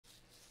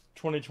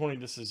2020,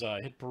 this is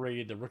Hit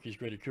Parade, the rookies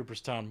graded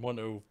Cooperstown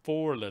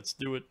 104. Let's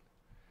do it.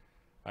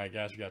 All right,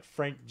 guys, we got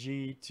Frank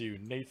G to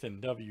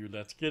Nathan W.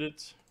 Let's get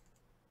it.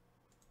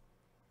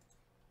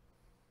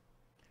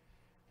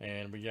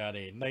 And we got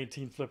a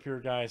 19 flip here,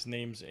 guys.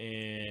 Names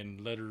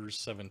and letters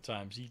 7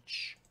 times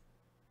each.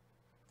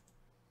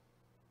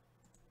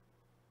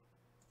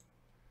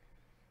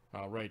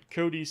 All right,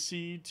 Cody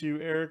C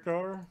to Eric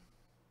R.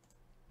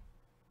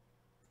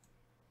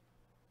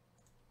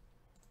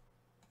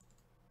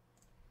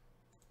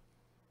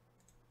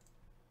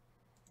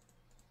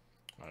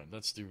 All right,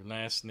 let's do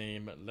last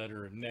name,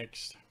 letter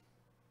next.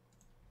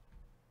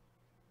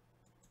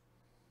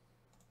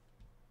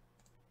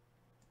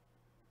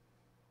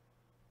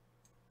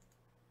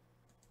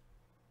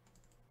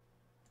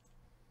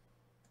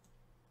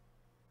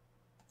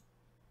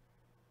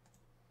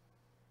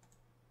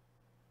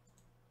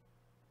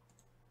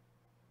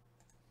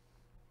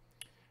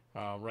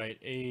 All right,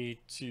 A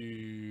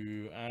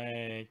to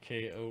I,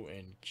 K, O,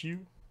 and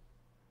Q.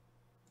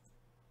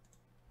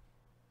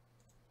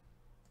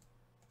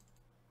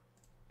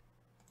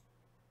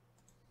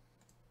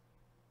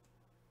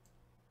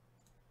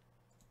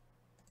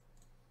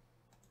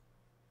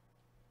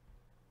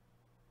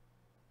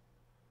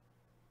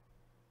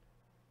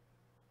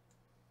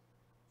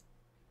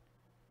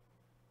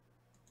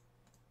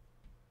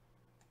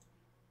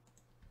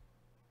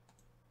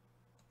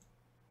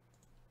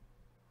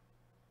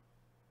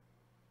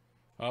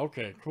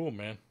 Okay, cool,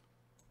 man.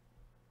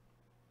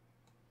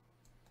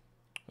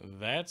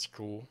 That's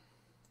cool.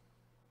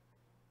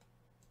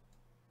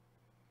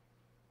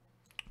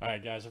 All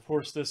right, guys. Of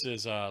course, this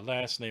is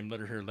last name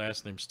letter here.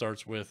 Last name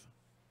starts with.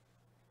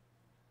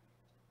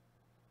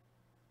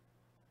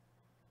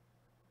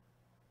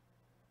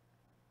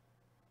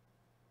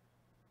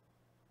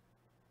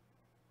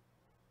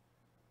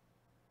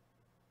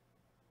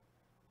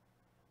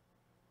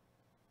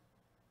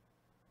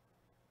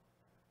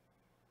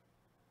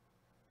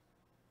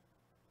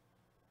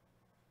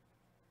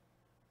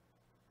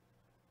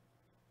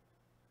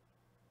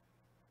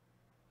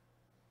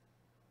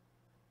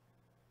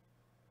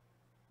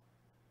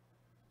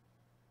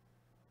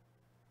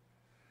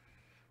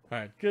 All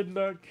right, good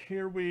luck.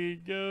 Here we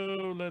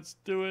go. Let's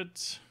do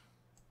it.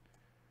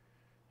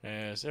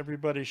 As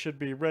everybody should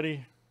be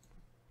ready.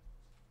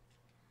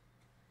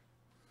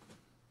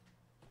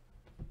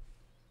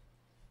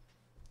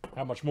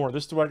 How much more of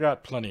this do I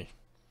got? Plenty.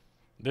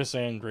 This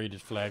and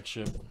graded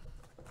flagship.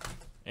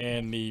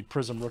 And the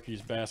Prism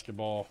Rookies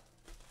basketball.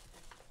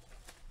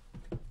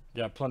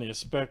 Got plenty of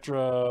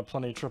Spectra,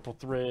 plenty of triple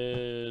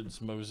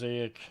threads,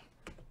 mosaic.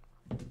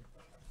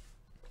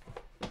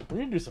 We're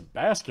gonna do some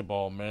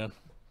basketball, man.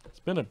 It's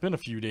been a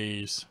few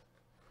days.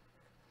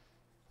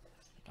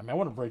 I mean, I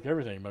want to break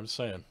everything, but I'm just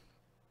saying,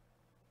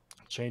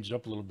 change it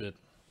up a little bit.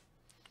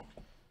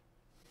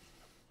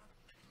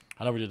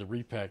 I know we did the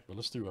repack, but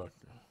let's do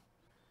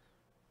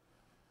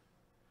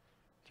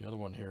the other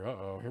one here.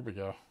 Uh-oh, here we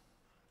go.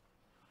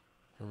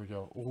 Here we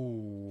go.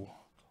 Ooh.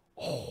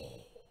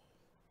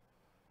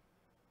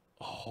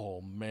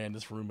 Oh, man,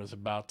 this room is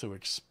about to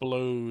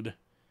explode.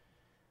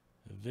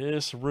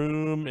 This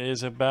room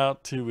is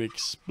about to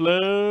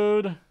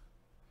explode.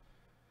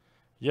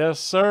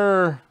 Yes,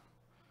 sir.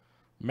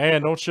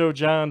 Man, don't show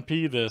John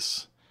P.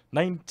 this.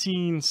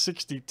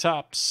 1960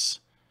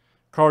 Topps.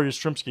 Carl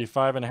Yastrzemski,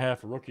 5.5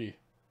 rookie.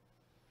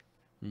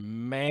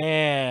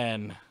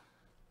 Man.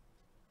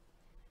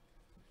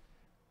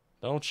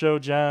 Don't show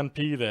John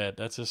P. that.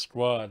 That's his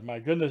squad. My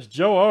goodness,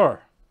 Joe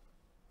R.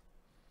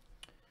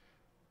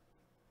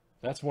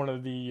 That's one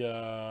of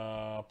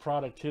the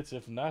product hits,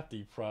 if not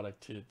the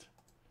product hit,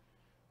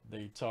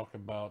 they talk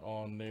about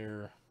on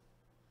there.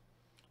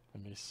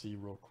 Let me see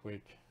real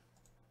quick.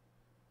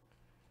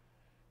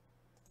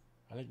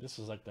 I think this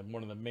is like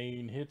one of the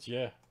main hits.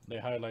 Yeah, they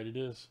highlighted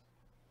this.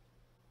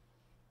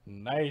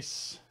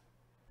 Nice.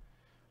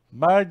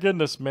 My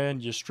goodness, man.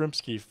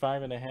 Yastrzemski,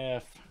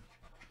 5.5.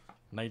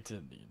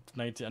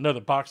 19. I know the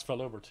box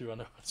fell over too. I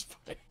know it's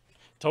funny.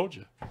 Told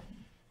you.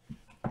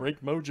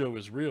 Break Mojo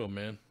is real,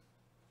 man.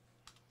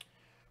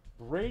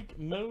 Break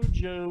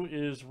Mojo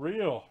is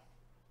real.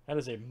 That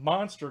is a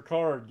monster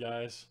card,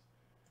 guys.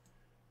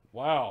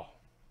 Wow.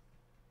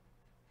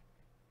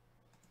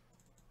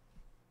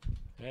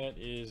 That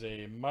is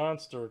a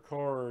monster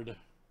card.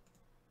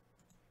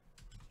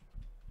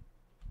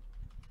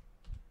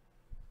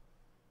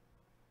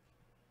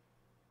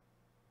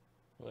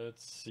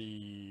 Let's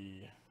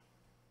see.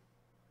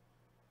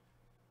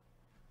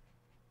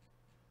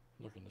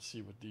 Looking to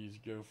see what these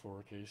go for.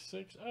 Okay,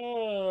 6.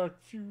 A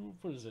few.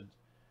 What is it?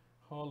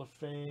 Hall of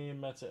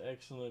Fame. That's an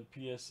excellent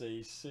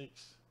PSA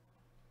 6.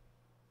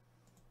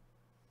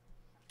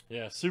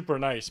 Yeah, super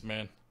nice,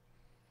 man.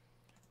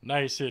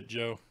 Nice hit,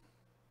 Joe.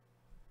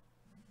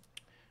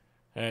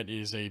 That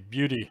is a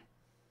beauty.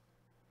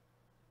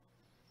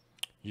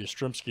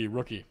 Yastrzemski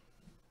rookie.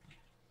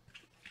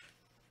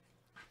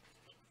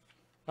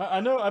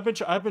 I know I've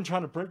been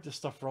trying to break this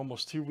stuff for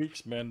almost 2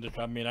 weeks, man.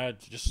 I mean, it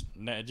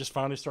just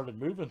finally started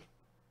moving.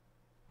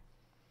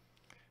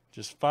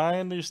 Just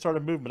finally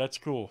started moving. That's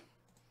cool.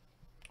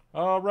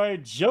 All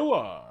right,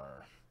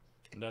 Joar.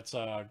 And that's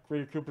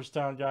Greater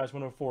Cooperstown, guys,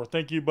 104.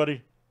 Thank you,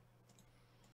 buddy.